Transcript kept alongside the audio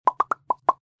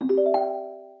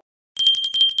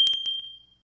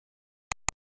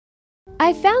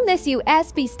I found this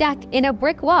USB stuck in a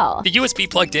brick wall. The USB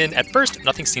plugged in, at first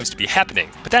nothing seems to be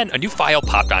happening, but then a new file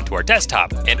popped onto our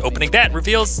desktop, and opening that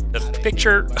reveals a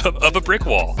picture of a brick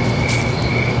wall.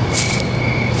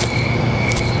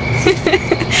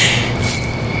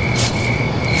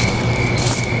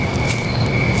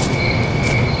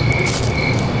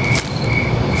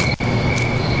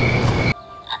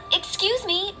 Excuse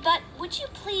me, but would you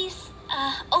please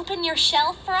open your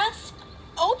shell for us?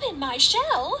 Open my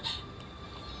shell?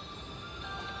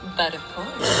 But of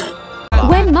course.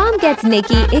 When Mom gets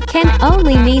Nikki, it can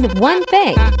only mean one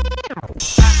thing.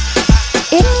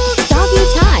 It's doggy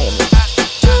time.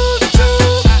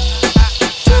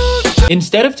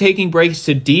 Instead of taking breaks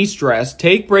to de-stress,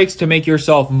 take breaks to make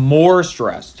yourself more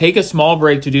stressed. Take a small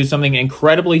break to do something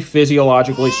incredibly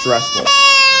physiologically stressful.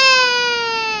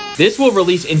 This will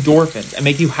release endorphins and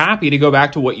make you happy to go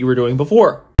back to what you were doing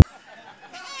before.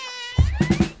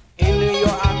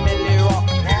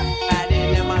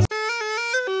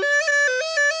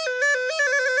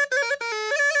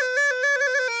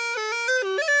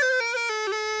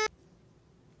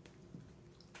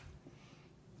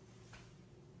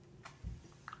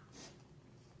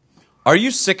 Are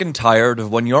you sick and tired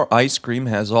of when your ice cream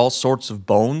has all sorts of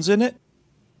bones in it?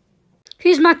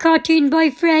 Who's my cartoon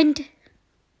boyfriend?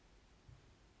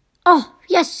 Oh,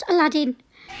 yes, Aladdin.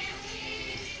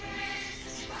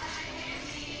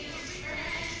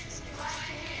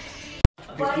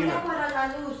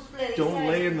 Don't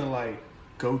lay in the light.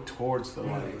 Go towards the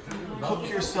light. Hook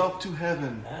yourself to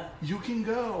heaven. You can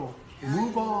go.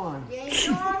 Move on.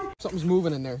 Something's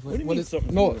moving in there. What is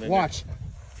something no, moving in watch.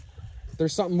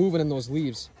 There's something moving in those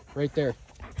leaves right there.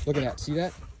 Look at that. See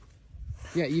that?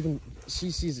 Yeah, even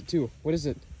she sees it too. What is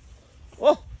it?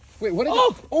 Oh, wait, what is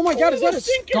it? Oh my God, is that a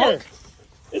skunk?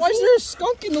 Why is there a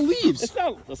skunk in the leaves? It's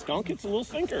not a skunk, it's a little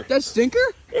stinker. That stinker?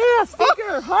 Yeah,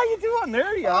 stinker. How you doing?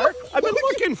 There you are. I've been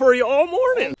looking for you all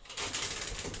morning.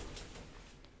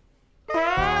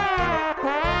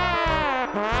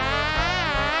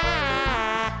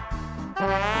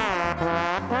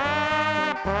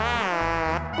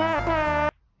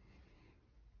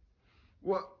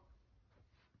 What?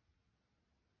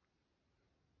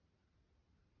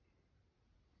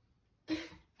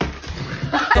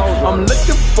 I'm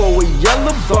looking for a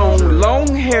yellow bone,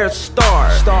 long hair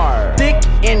star. Thick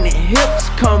in the hips,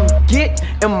 come get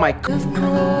in my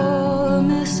car.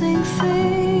 Missing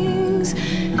things,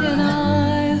 and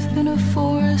I've been a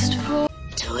forest for.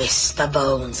 Twist the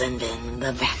bones and bend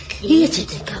the back. Here to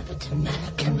the cup of the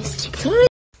American mystic.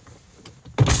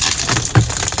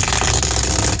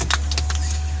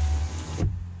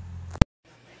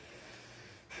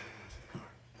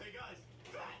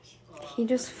 He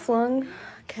just flung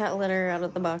cat litter out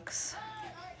of the box.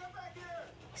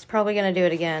 He's probably gonna do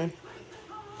it again.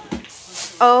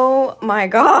 Oh my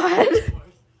God.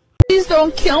 Please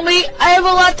don't kill me. I have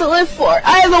a lot to live for.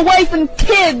 I have a wife and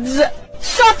kids.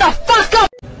 Shut the fuck up!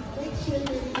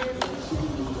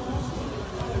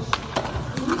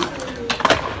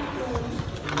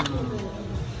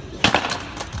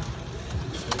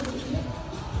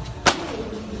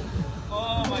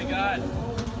 Oh my God.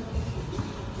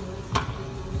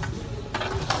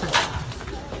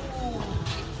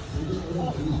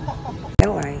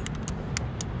 Alright.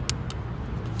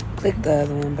 Click the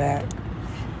other one back.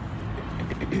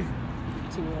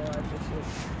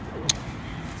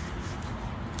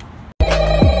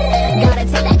 Gotta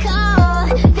take that call.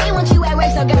 They want you at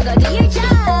work, so gotta go do your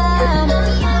job.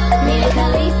 Mia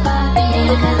Khalifa,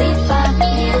 Mia Khalifa,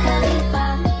 Mia Khalifa.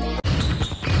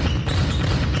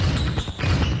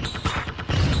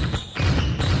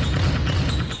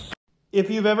 If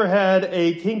you've ever had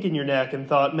a kink in your neck and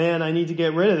thought, man, I need to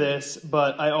get rid of this,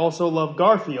 but I also love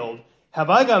Garfield, have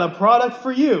I got a product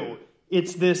for you?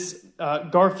 It's this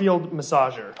Garfield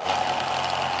massager.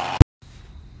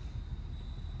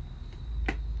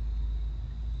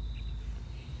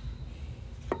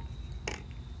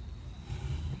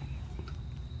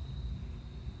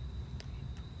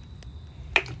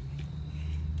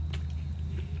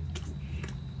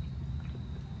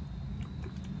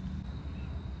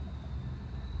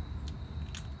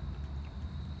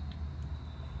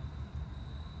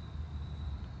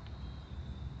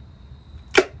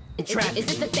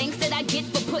 Is it the thanks that I get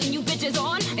for putting you bitches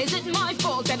on? Is it my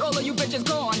fault that all of you bitches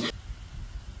gone?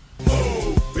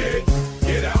 Move, bitch,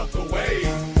 get out the way.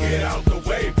 Get out the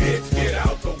way, bitch, get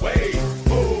out the way.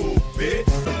 Move, bitch.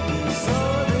 So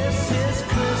this is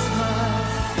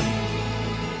Christmas,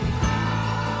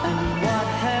 and what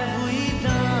have we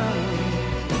done?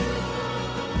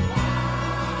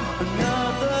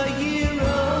 Another year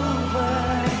over.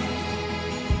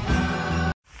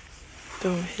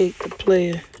 Don't hate the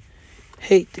player,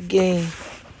 hate the game.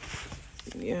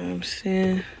 You know what I'm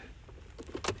saying?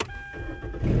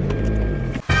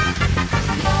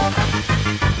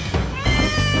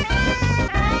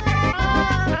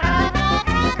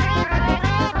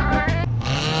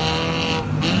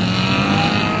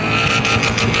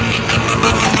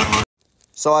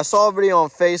 So I saw a video on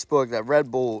Facebook that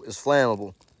Red Bull is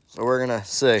flammable. So we're gonna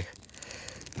see.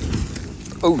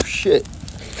 Oh shit.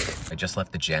 I just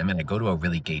left the gym and I go to a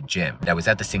really gay gym. I was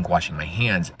at the sink washing my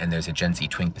hands and there's a Gen Z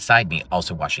twink beside me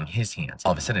also washing his hands.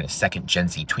 All of a sudden a second Gen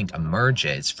Z twink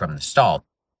emerges from the stall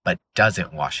but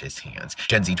doesn't wash his hands.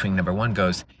 Gen Z twink number 1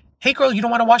 goes, "Hey girl, you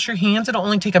don't want to wash your hands? It'll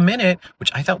only take a minute,"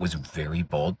 which I thought was very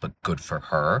bold but good for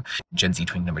her. Gen Z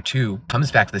twink number 2 comes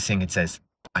back to the sink and says,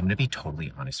 "I'm gonna be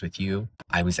totally honest with you.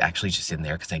 I was actually just in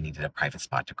there because I needed a private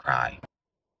spot to cry.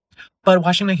 But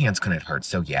washing my hands couldn't hurt,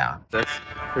 so yeah." Here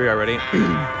we are, ready?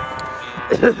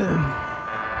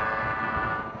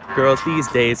 Girls these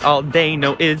days, all they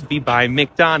know is be by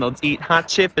McDonald's, eat hot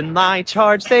chip and lie,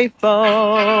 charge they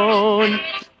phone.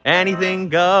 Anything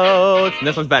goes. And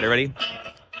this one's better, ready?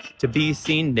 To be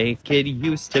seen naked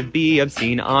used to be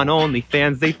obscene. On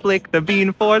OnlyFans, they flick the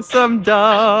bean for some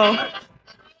dough.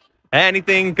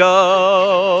 Anything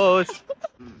goes.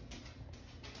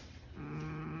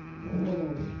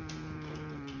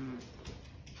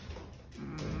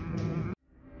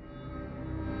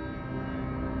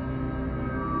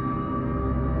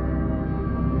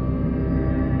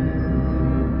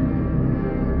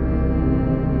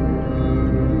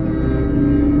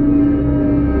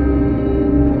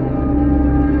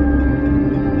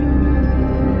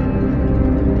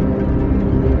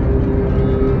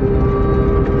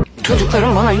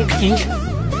 Çocuklarım bana yük değil.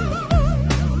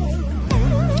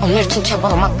 Onlar için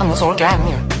çabalamak bana zor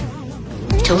gelmiyor.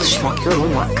 Çalışmak,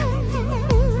 yorulmak.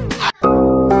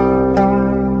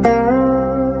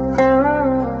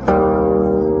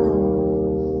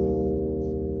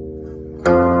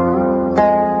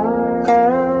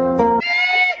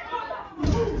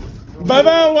 Bye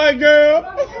bye, white girl.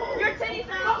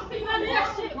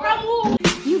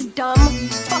 You dumb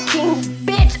fucking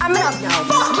bitch. I'm gonna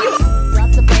fuck you.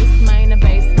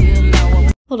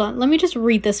 Hold on, let me just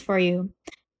read this for you.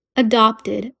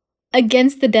 Adopted,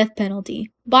 against the death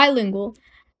penalty, bilingual,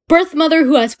 birth mother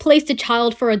who has placed a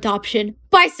child for adoption,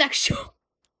 bisexual.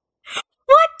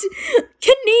 What?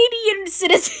 Canadian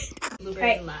citizen.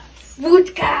 Right.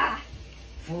 Vodka.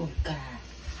 Vodka.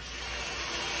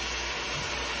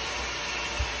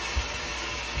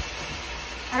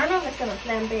 I don't know if it's gonna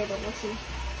flambe, but we'll see.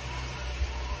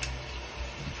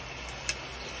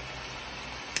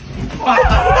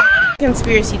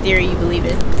 Conspiracy theory, you believe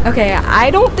it? Okay,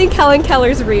 I don't think Helen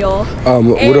Keller's real.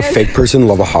 Would a fake person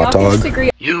love a hot dog?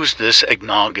 Used this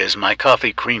eggnog as my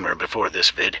coffee creamer before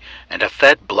this vid, and a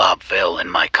fat blob fell in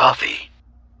my coffee.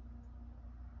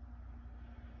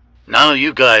 Now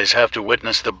you guys have to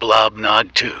witness the blob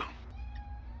nog too.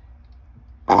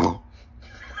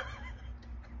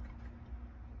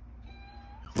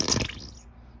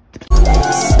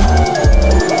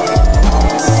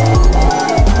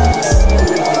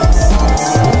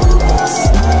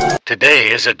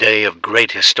 Today is a day of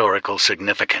great historical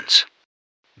significance.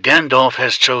 Gandalf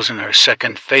has chosen her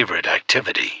second favorite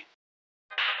activity.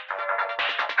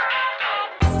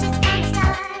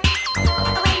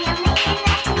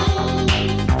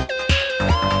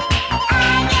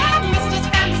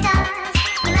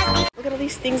 Look at all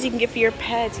these things you can get for your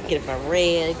pets. You can get it for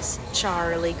Regs,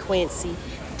 Charlie, Quincy,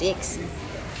 Dixie,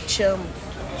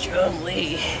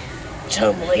 Chumley,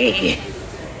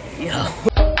 yo.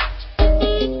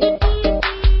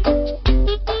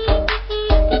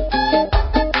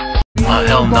 Oh,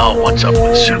 hell no, what's up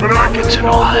with supermarkets in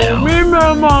Ohio? Me,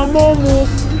 me, ma, momo.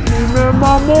 Me, me,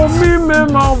 ma, mo, me, me,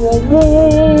 ma, momo.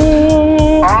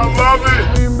 I love it.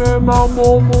 Me, me, ma,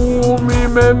 momo. Me,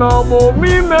 me, ma, mo,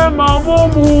 me, me, ma,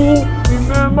 momo. Me,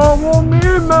 me, ma, mo, me,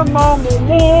 me, ma,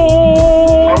 momo.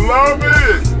 I love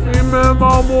it. Me, me,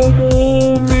 ma, momo.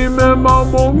 Me, me, ma,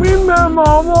 mo, me, me, ma,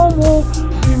 momo.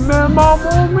 Me, me, ma,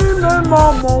 mo, me, me, ma,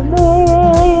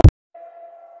 momo.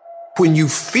 When you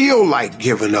feel like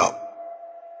giving up,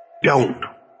 don't.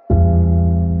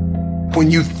 When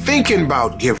you thinking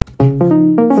about giving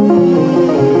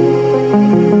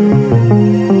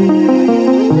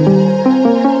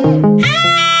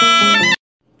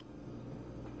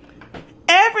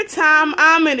Every time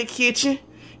I'm in the kitchen,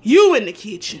 you in the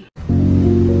kitchen.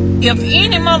 If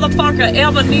any motherfucker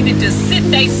ever needed to sit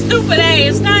they stupid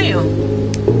ass down,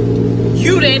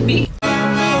 you that bitch.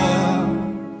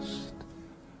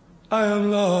 I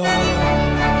am lost.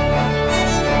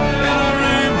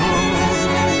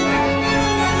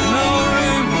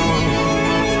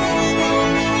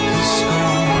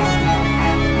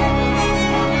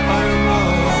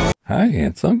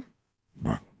 handsome.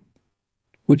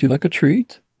 Would you like a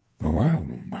treat?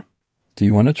 Do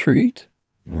you want a treat?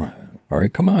 All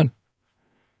right, come on.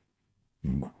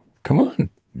 Come on.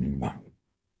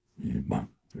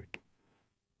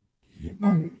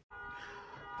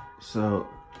 So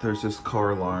there's this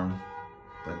car alarm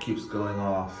that keeps going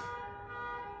off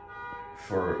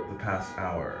for the past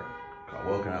hour. Got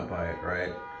woken up by it,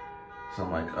 right? So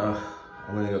I'm like, ugh,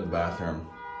 I'm gonna go to the bathroom.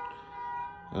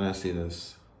 And I see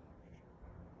this.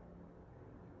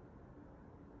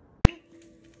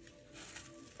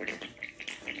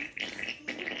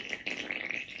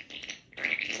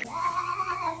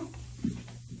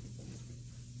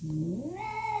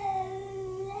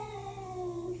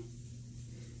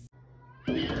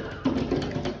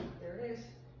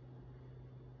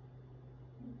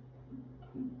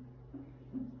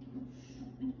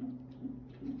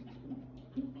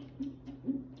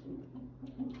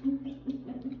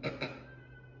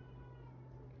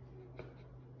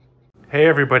 Hey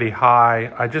everybody,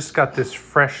 hi. I just got this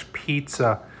fresh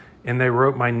pizza and they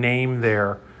wrote my name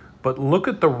there. But look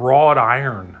at the wrought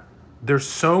iron. There's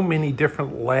so many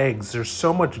different legs. There's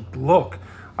so much, look.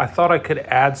 I thought I could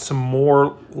add some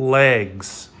more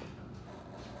legs.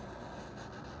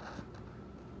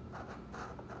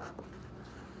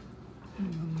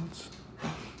 And let's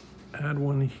add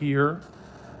one here.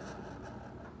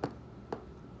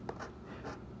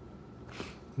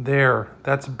 There,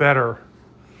 that's better.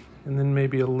 And then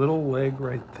maybe a little leg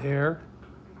right there.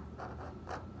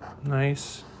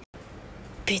 Nice.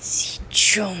 Bitsy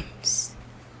Jones.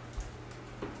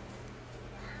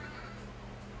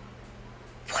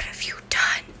 What have you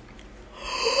done?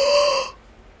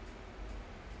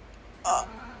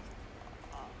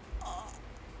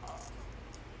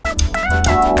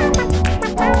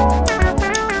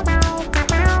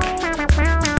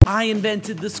 I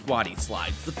invented the Squatty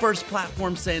Slides, the first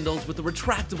platform sandals with a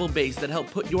retractable base that help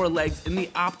put your legs in the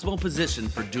optimal position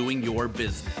for doing your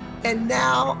business. And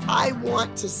now I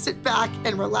want to sit back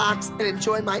and relax and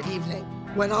enjoy my evening.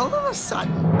 When all of a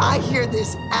sudden, I hear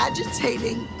this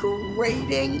agitating,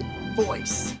 grating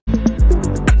voice.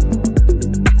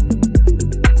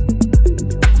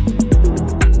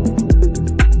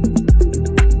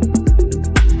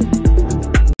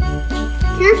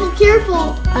 Careful,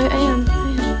 careful! I am.